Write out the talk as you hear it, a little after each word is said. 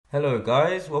Hello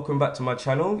guys, welcome back to my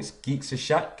channel. It's Geeks a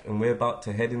Shack and we're about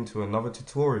to head into another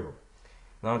tutorial.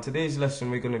 Now in today's lesson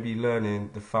we're going to be learning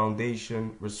the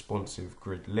Foundation responsive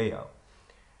grid layout.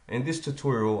 In this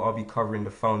tutorial I'll be covering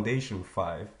the Foundation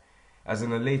 5, as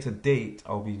in a later date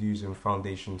I'll be using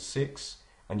Foundation 6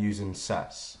 and using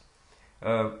SAS.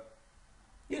 So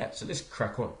let's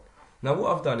crack on. Now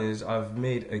what I've done is I've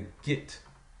made a Git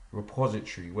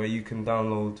repository where you can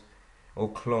download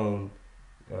or clone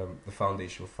the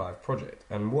Foundation 5 project,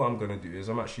 and what I'm going to do is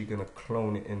I'm actually going to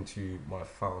clone it into my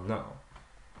file now.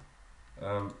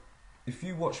 If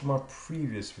you watch my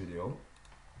previous video,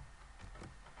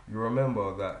 you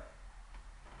remember that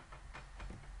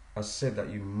I said that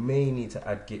you may need to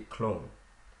add git clone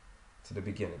to the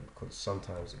beginning because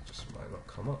sometimes it just might not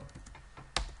come up.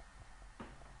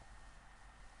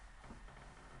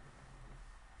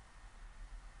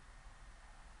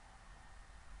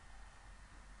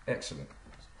 Excellent.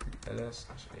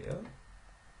 ls-al.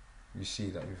 You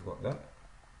see that we've got that.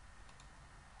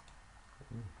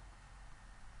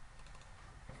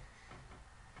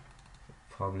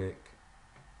 Public.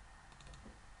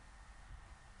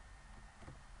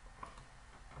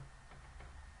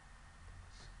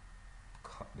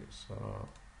 Cut this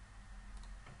up.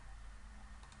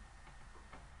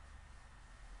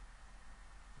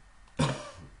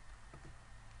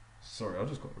 Sorry, I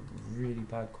just got a really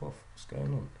bad cough. What's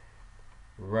going on?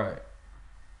 Right.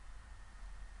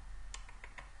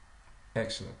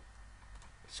 Excellent.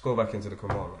 Let's go back into the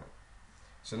command line.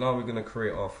 So now we're going to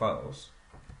create our files.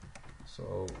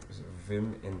 So is it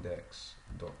vim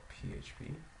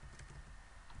index.php.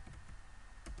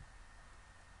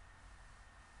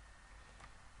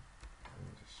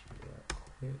 Just right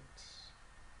quit.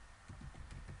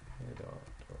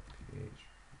 Header.php.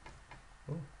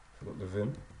 Oh, forgot the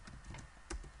vim.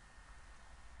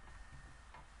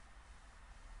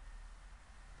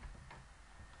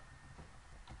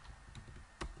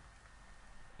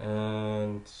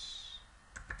 And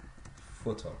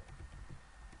footer.php.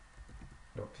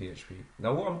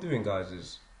 Now what I'm doing, guys,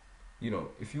 is,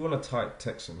 if you want to type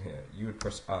text in here, you would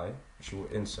press I, which will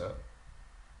insert,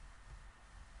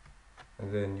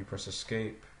 and then you press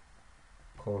escape,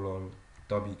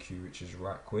 WQ, which is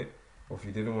right quit, or if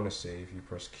you didn't want to save, you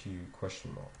press Q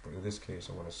question mark, but in this case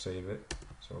I want to save it,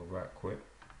 so right quit.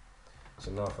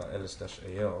 So now if I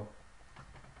ls-al,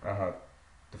 I have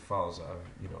the files that I've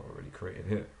already created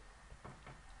here.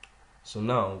 So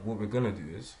now what we're gonna do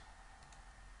is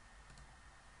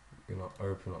we're gonna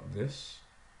open up this,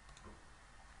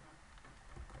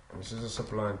 and this is a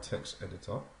Sublime text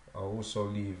editor. I'll also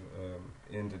leave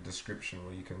in the description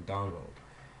where you can download.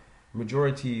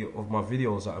 Majority of my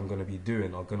videos that I'm going to be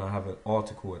doing are going to have an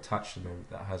article attached to them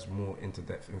that has more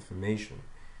in-depth information,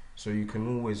 so you can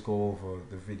always go over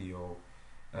the video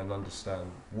and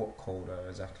understand what code I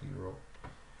exactly wrote.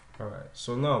 Alright,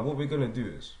 so now what we're going to do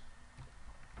is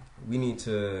we need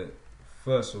to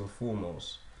first and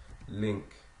foremost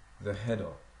link the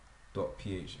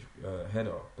header.php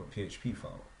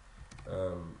file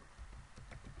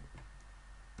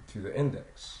to the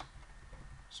index.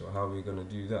 So how we're going to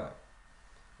do that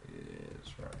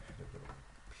is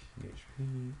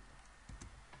header.php.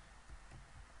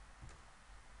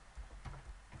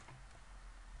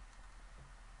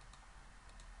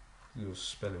 Little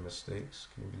spelling mistakes,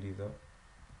 can you believe that?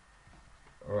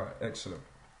 Alright, excellent.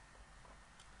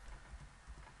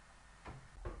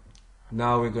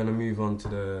 Now we're going to move on to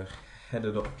the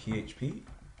header.php.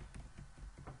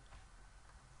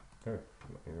 Oh, I'm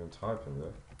not even typing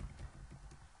there.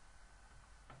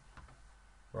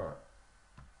 Right.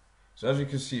 So as you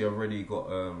can see, I've already got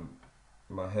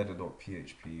my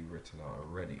header.php written out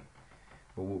already.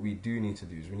 But what we do need to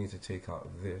do is we need to take out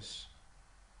this.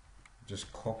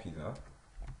 Just copy that,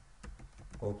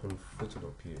 open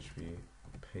footer.php,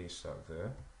 paste that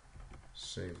there,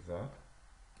 save that.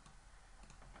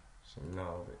 So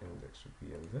now the index would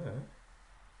be in there.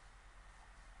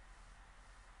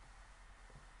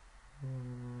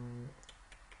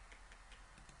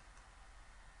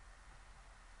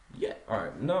 Yeah,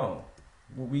 alright, now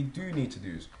what we do need to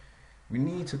do is we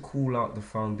need to call out the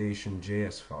Foundation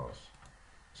JS files.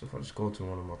 So if I just go to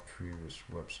one of my previous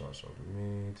websites I've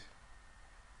made,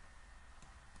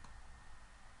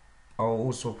 I'll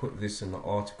also put this in the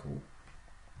article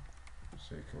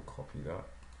so you can copy that.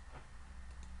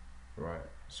 Right,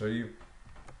 so you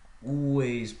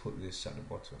always put this at the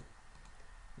bottom.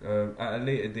 At a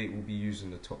later date we'll be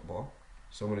using the top bar,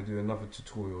 so I'm going to do another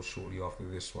tutorial shortly after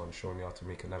this one showing you how to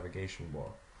make a navigation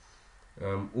bar.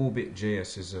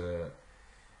 Orbit.js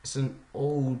is an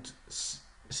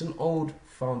old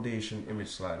Foundation image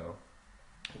slider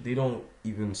they don't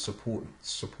even support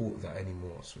that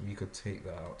anymore. So we could take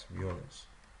that out, to be honest.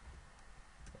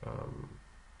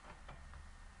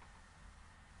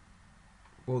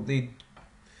 Well,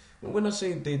 when I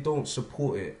say they don't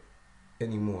support it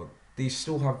anymore, they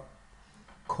still have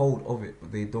code of it,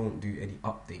 but they don't do any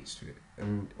updates to it.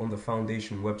 And on the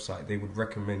Foundation website, they would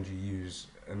recommend you use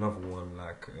another one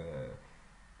like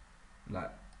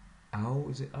OWL.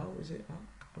 Is it OWL?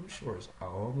 I'm sure it's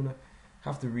OWL. I'm gonna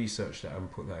have to research that and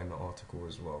put that in the article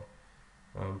as well.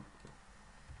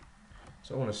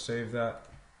 So I want to save that.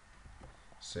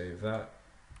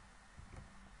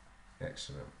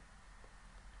 Excellent.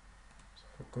 So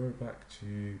if I go back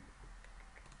to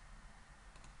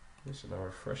this and I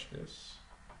refresh this,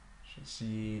 should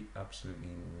see absolutely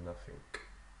nothing.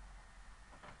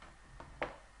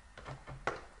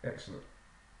 Excellent.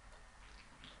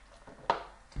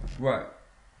 Right.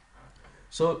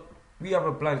 So we have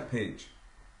a blank page.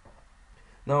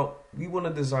 Now we want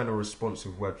to design a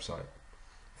responsive website.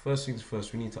 First things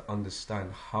first, we need to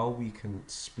understand how we can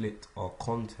split our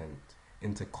content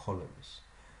into columns.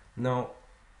 Now,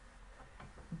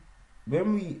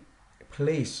 when we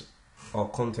place our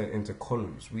content into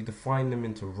columns, we define them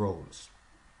into rows.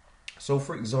 So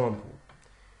for example,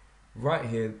 right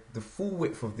here, the full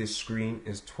width of this screen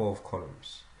is 12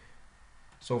 columns.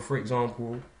 So for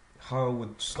example, how I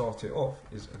would start it off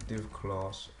is a div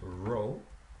class row,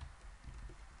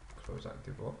 close that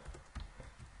div off,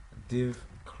 div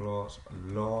class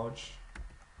large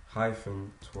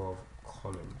hyphen 12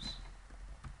 columns.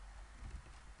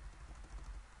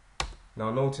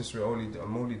 Now notice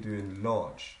I'm only doing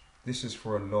large. This is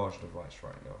for a large device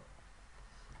right now.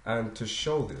 And to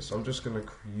show this, I'm just going to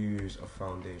use a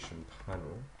foundation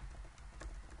panel.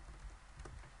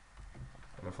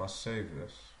 And if I save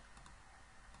this,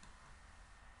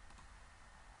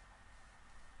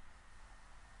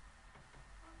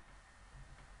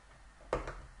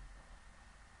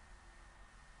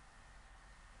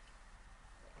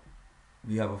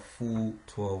 we have a full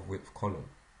 12 width column.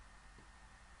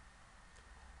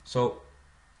 So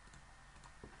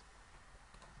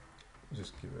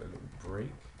just give it a little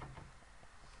break.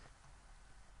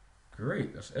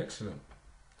 Great, that's excellent.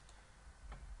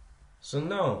 So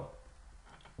now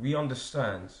we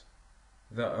understand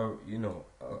that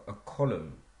a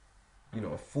column,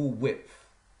 a full width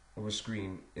of a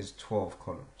screen is 12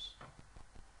 columns.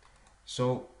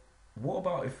 So what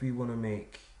about if we want to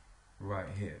make right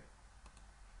here?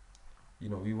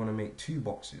 We want to make two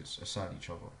boxes aside each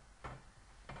other.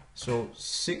 So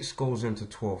 6 goes into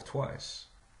 12 twice.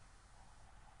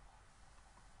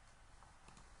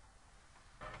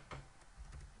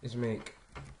 Is make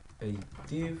a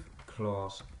div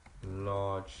class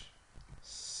large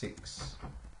 6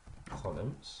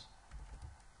 columns.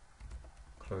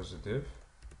 Close the div.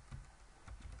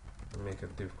 And make a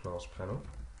div class panel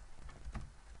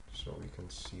so we can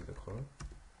see the column.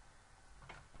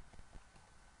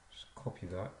 Just copy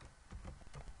that.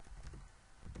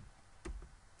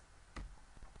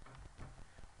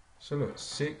 So look,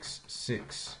 6,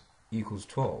 6 equals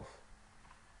 12.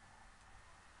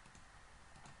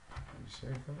 Did we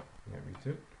save that? Yeah, we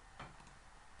did.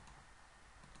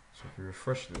 So if we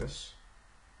refresh this,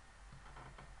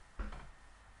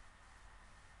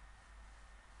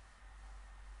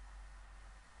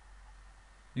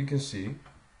 you can see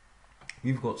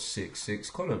we've got 6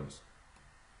 columns.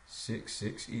 6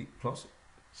 plus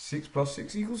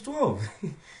 6 equals 12.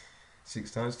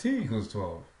 6 times 2 equals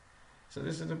 12. So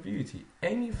this is the beauty.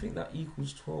 Anything that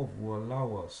equals 12 will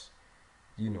allow us,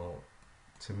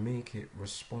 to make it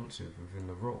responsive within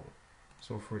the row.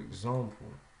 So for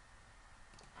example,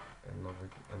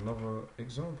 another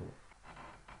example.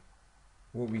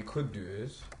 What we could do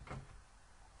is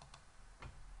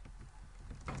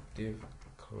div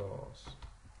class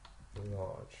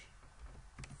large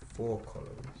 4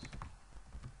 columns.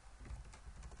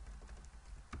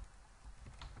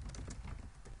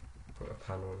 Put a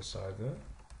panel inside there.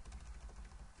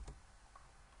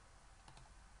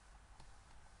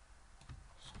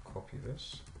 Just copy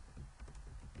this.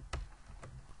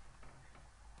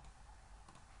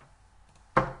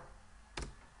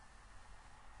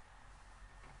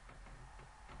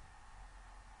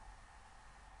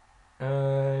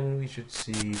 And we should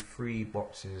see 3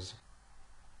 boxes.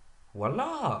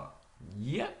 Voila!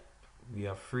 Yep, we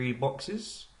have 3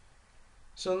 boxes.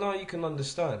 So now you can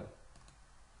understand.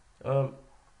 But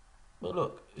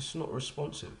look, it's not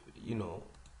responsive,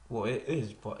 well it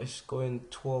is, but it's going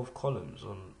 12 columns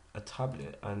on a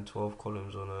tablet and 12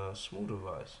 columns on a small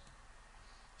device.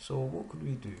 So what could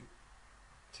we do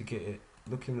to get it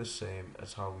looking the same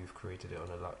as how we've created it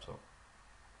on a laptop?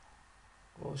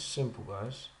 Well, it's simple,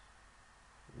 guys.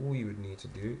 All you would need to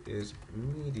do is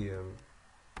medium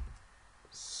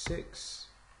 6,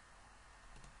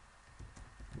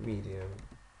 medium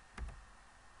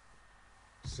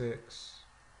 6,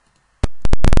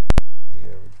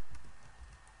 medium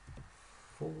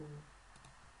 4.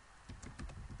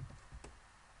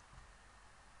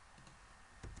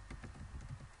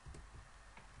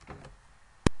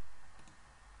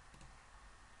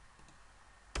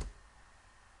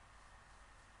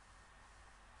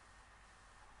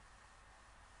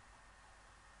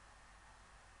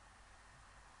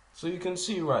 So you can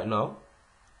see right now,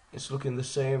 it's looking the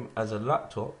same as a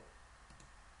laptop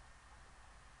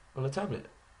on a tablet.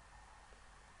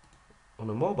 On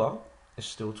a mobile, it's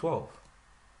still 12.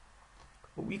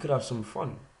 But we could have some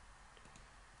fun.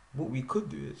 What we could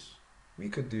do is, we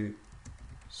could do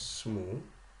small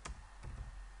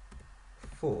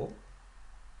 4,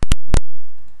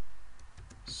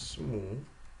 small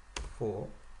 4,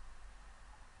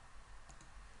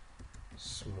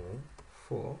 small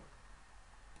 4.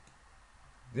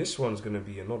 This one's going to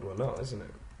be an odd one out, isn't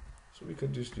it? So we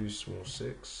could just do small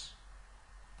 6,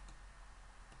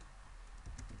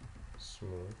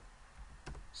 small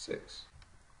 6.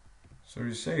 So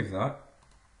we save that.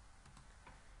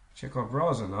 Check our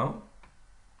browser now.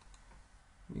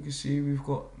 You can see we've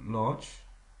got large.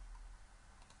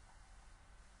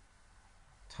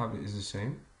 Tablet is the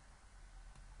same.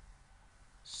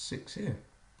 6 here.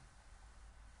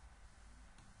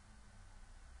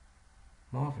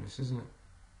 Marvelous, isn't it?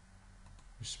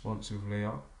 Responsive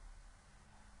layout.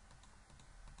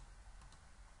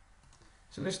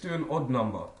 So let's do an odd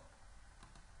number.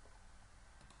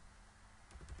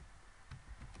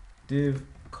 Div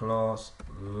class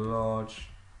large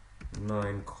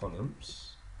 9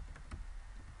 columns.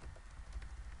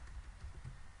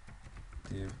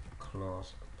 Div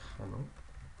class panel.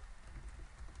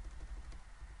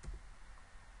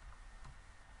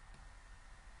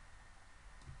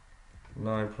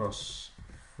 Nine plus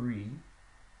 3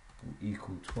 will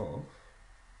equal 12.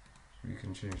 So we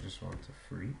can change this one to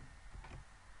 3.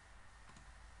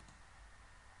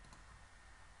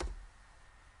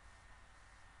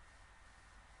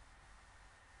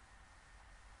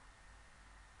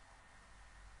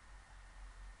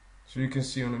 So you can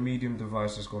see on a medium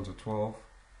device it's gone to 12,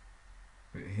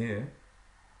 but here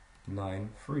 9,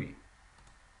 3.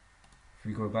 If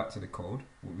we go back to the code,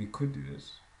 what we could do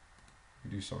is we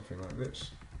do something like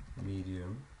this: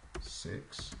 medium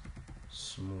 6,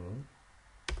 small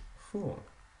 4,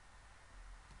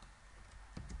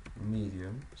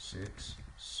 medium 6,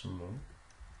 small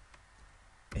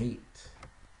 8.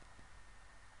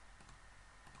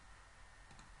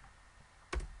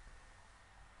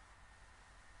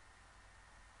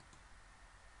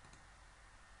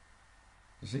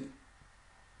 You see?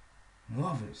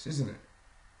 Marvelous, isn't it?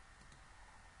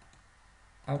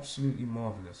 Absolutely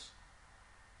marvelous.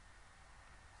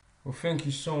 Well, thank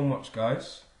you so much,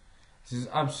 guys. This is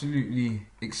absolutely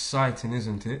exciting,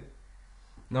 isn't it?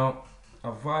 Now, I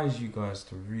advise you guys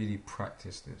to really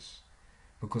practice this,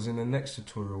 because in the next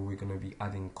tutorial we're going to be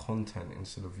adding content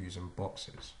instead of using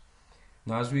boxes.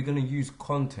 Now, as we're going to use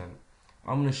content,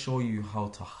 I'm going to show you how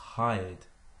to hide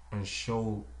and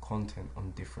show content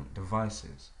on different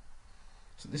devices.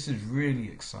 So this is really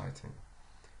exciting.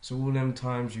 So all them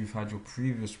times you've had your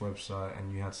previous website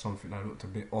and you had something that looked a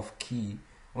bit off key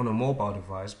on a mobile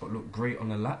device but looked great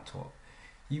on a laptop,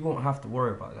 you won't have to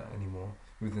worry about that anymore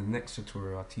with the next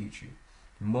tutorial I teach you.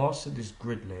 Master this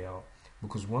grid layout,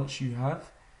 because once you have,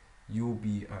 you'll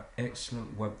be an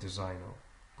excellent web designer,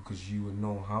 because you will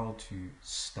know how to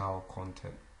style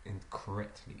content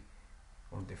correctly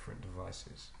on different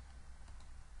devices.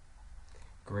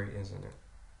 Great, isn't it?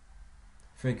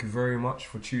 Thank you very much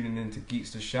for tuning in to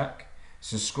Geeks to Shack.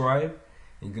 Subscribe,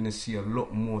 and you're going to see a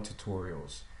lot more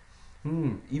tutorials.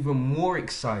 Even more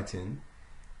exciting,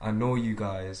 I know you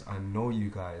guys, and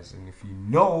if you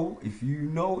know,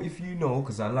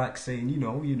 because I like saying you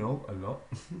know a lot,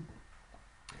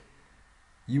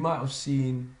 you might have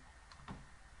seen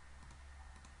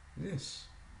this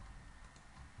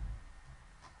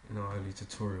in our early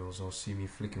tutorials, or see me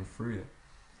flicking through it.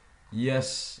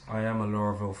 Yes, I am a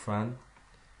Laravel fan,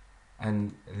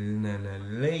 and in a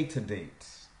later date,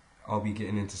 I'll be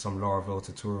getting into some Laravel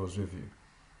tutorials with you.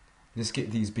 Let's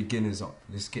get these beginners up.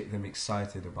 Let's get them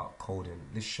excited about coding.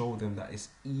 Let's show them that it's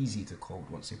easy to code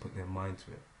once they put their mind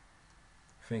to it.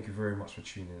 Thank you very much for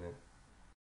tuning in.